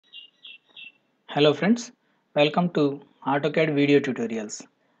Hello friends, welcome to AutoCAD video tutorials.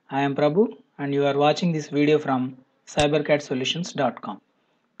 I am Prabhu and you are watching this video from cybercadsolutions.com.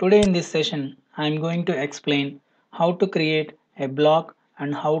 Today in this session, I am going to explain how to create a block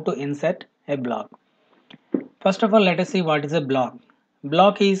and how to insert a block. First of all, let us see what is a block.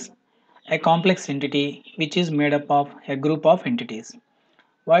 Block is a complex entity which is made up of a group of entities.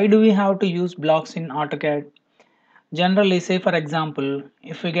 Why do we have to use blocks in AutoCAD? Generally, say for example,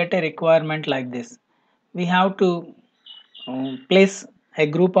 if we get a requirement like this, we have to place a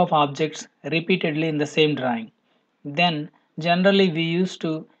group of objects repeatedly in the same drawing. Then generally we used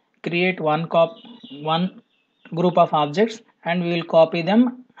to create one group of objects and we will copy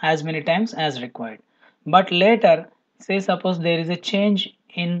them as many times as required. But later, say suppose there is a change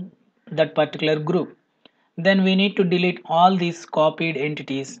in that particular group, then we need to delete all these copied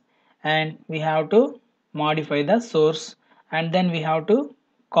entities and we have to modify the source and then we have to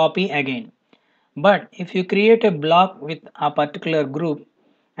copy again. But if you create a block with a particular group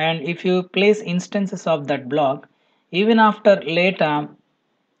and if you place instances of that block, even after later,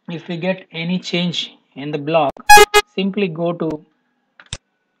 if we get any change in the block, simply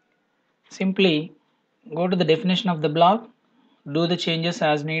simply go to the definition of the block, do the changes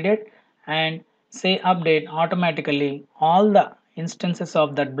as needed, and say update. Automatically all the instances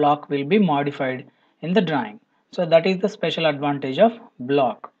of that block will be modified in the drawing. So that is the special advantage of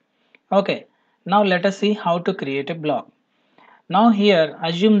block. Okay, now let us see how to create a block. Now here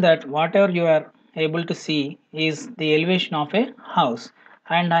assume that whatever you are able to see is the elevation of a house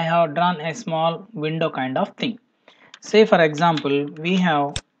and I have drawn a small window kind of thing. Say for example we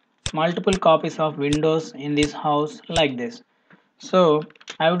have multiple copies of windows in this house like this. So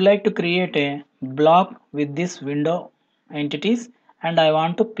I would like to create a block with this window entities and I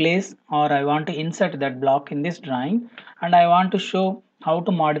want to place or I want to insert that block in this drawing and I want to show how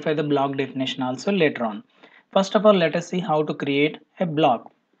to modify the block definition also later on. First of all, let us see how to create a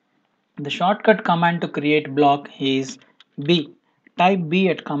block. The shortcut command to create block is B. Type B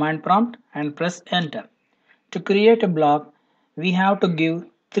at command prompt and press enter. To create a block, we have to give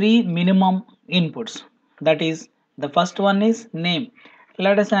three minimum inputs. That is, the first one is name.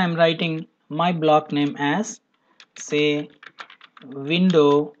 Let us say I am writing my block name as say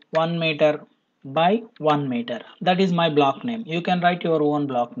window 1 meter by 1 meter. That is my block name. You can write your own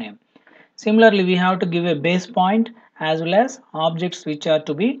block name. Similarly, we have to give a base point as well as objects which are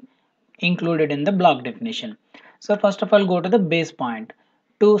to be included in the block definition. So first of all, go to the base point.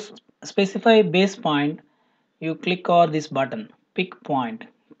 To specify base point, you click over this button, pick point.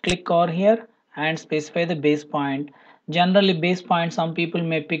 Click over here and specify the base point. Generally base point, some people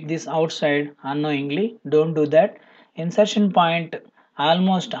may pick this outside unknowingly. Don't do that. Insertion point,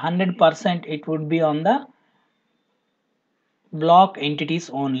 almost 100% it would be on the block entities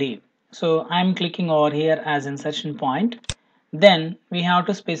only. So I'm clicking over here as insertion point. Then we have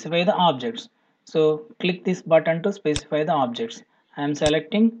to specify the objects. So click this button to specify the objects. I'm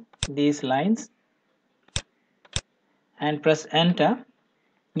selecting these lines and press enter.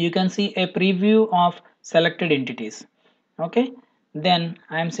 You can see a preview of selected entities. Okay, then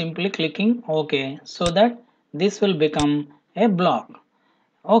I am simply clicking OK so that this will become a block.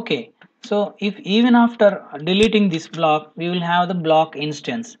 Okay, so if even after deleting this block, we will have the block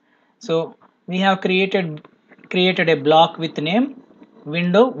instance. So we have created a block with name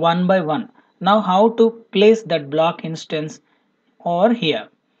window 1 by 1. Now how to place that block instance over here?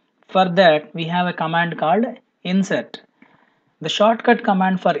 For that we have a command called insert. The shortcut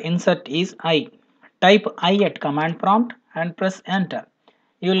command for insert is I. Type I at command prompt and press enter.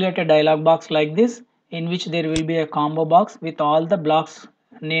 You will get a dialog box like this in which there will be a combo box with all the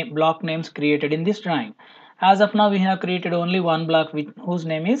block names created in this drawing. As of now we have created only one block whose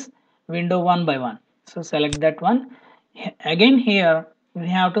name is window 1 by 1. So select that one. Again here we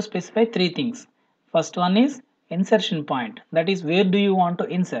have to specify three things. First one is insertion point, that is where do you want to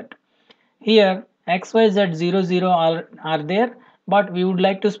insert. Here XYZ00 are there, but we would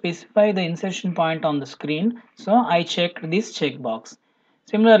like to specify the insertion point on the screen, so I checked this checkbox.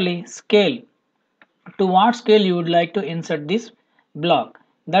 Similarly, scale. To what scale you would like to insert this block,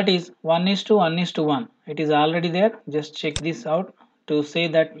 that is 1:1:1. It is already there, just check this out to say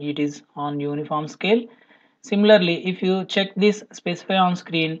that it is on uniform scale. Similarly, if you check this specify on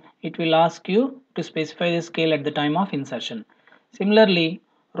screen, it will ask you to specify the scale at the time of insertion. Similarly,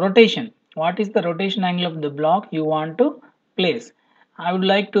 rotation. What is the rotation angle of the block you want to place? I would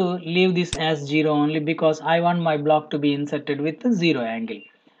like to leave this as 0 only because I want my block to be inserted with the 0 angle.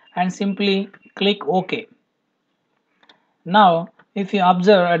 And simply click OK. Now, if you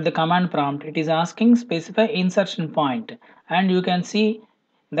observe at the command prompt, it is asking specify insertion point and you can see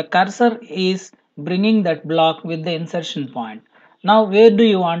the cursor is bringing that block with the insertion point. Now where do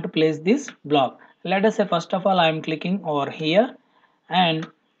you want to place this block? Let us say first of all I am clicking over here and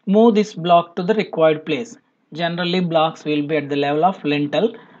move this block to the required place. Generally blocks will be at the level of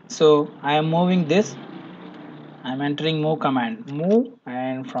lintel, so I am moving this. I am entering move command, move,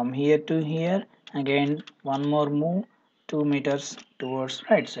 and from here to here again one more move 2 meters towards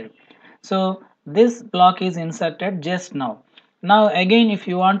right side. So this block is inserted just now. Now again if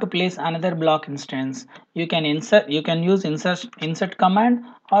you want to place another block instance, you can use insert command,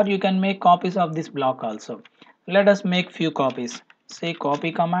 or you can make copies of this block also. Let us make few copies. Say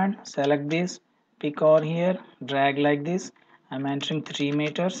copy command, select this, pick over here, drag like this. I'm entering 3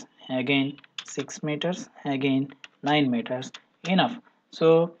 meters, again 6 meters, again 9 meters, enough.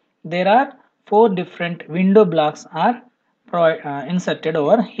 So there are 4 different window blocks are inserted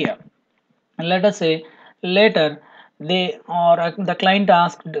over here. And let us say later they or the client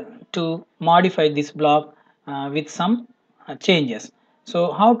asked to modify this block with some changes.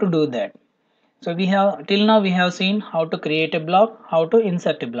 So how to do that? So we have till now we have seen how to create a block, how to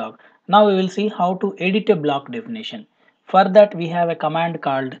insert a block. Now we will see how to edit a block definition. For that we have a command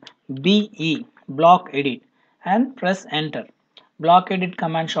called BE, block edit, and press enter. Block edit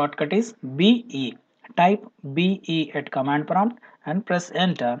command shortcut is BE. Type BE at command prompt and press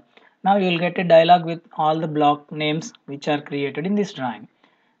enter. Now you will get a dialog with all the block names which are created in this drawing.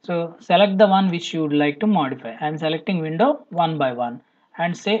 So select the one which you would like to modify. I am selecting window one by one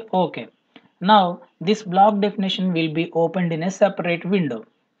and say OK. Now this block definition will be opened in a separate window.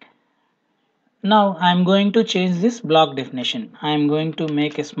 Now I am going to change this block definition. I am going to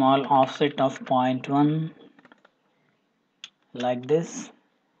make a small offset of 0.1 like this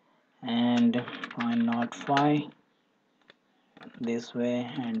and 0.05 this way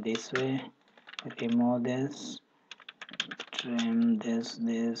and this way. Remove this, trim this,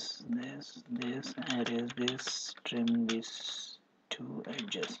 erase this, trim these two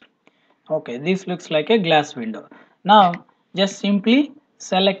edges. Okay, this looks like a glass window. Now just simply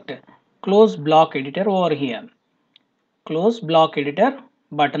select close block editor over here. Close block editor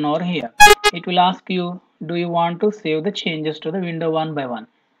button over here. It will ask you, do you want to save the changes to the window one by one?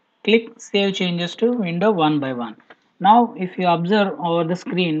 Click save changes to window one by one. Now if you observe over the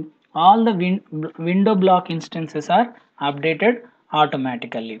screen, all the window block instances are updated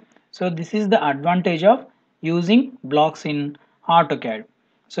automatically. So this is the advantage of using blocks in AutoCAD.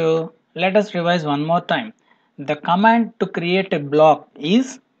 So let us revise one more time. The command to create a block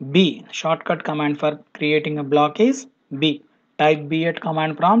is B. Shortcut command for creating a block is B. Type B at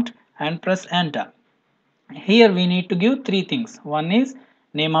command prompt and press enter. Here we need to give 3 things. One is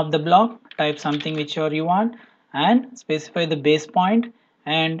name of the block, type something whichever you want, and specify the base point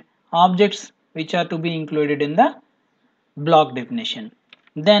and objects which are to be included in the block definition.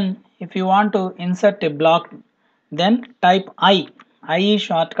 Then if you want to insert a block, then type I. I is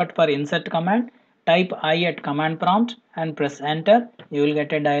shortcut for insert command. Type I at command prompt and press enter. You will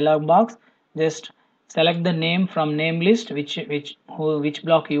get a dialog box. Just select the name from name list which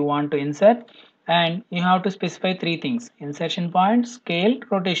block you want to insert, and you have to specify 3 things: insertion point, scale,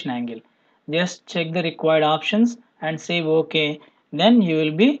 rotation angle. Just check the required options and say OK. Then you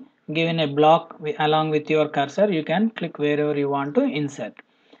will be given a block along with your cursor. You can click wherever you want to insert.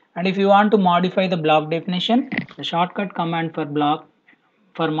 And if you want to modify the block definition, the shortcut command for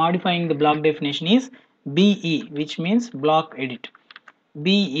modifying the block definition is BE, which means block edit.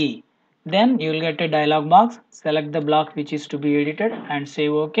 BE. Then you will get a dialog box. Select the block which is to be edited and say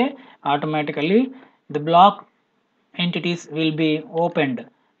OK. Automatically the block entities will be opened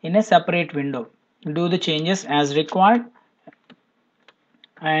in a separate window. Do the changes as required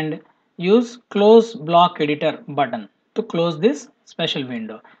and use close block editor button to close this special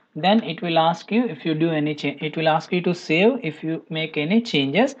window. Then it will ask you if you do any change. It will ask you to save if you make any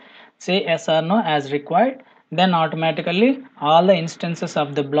changes. Say yes or no as required. Then automatically all the instances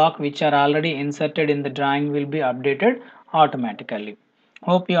of the block which are already inserted in the drawing will be updated automatically.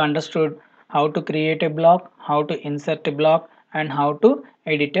 Hope you understood how to create a block, how to insert a block, and how to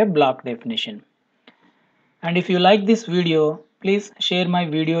edit a block definition. And if you like this video, please share my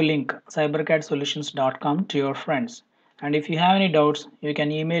video link cybercadsolutions.com to your friends. And if you have any doubts, you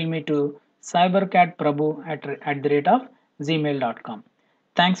can email me to cybercadprabhu@gmail.com.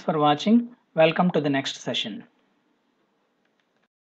 Thanks for watching. Welcome to the next session.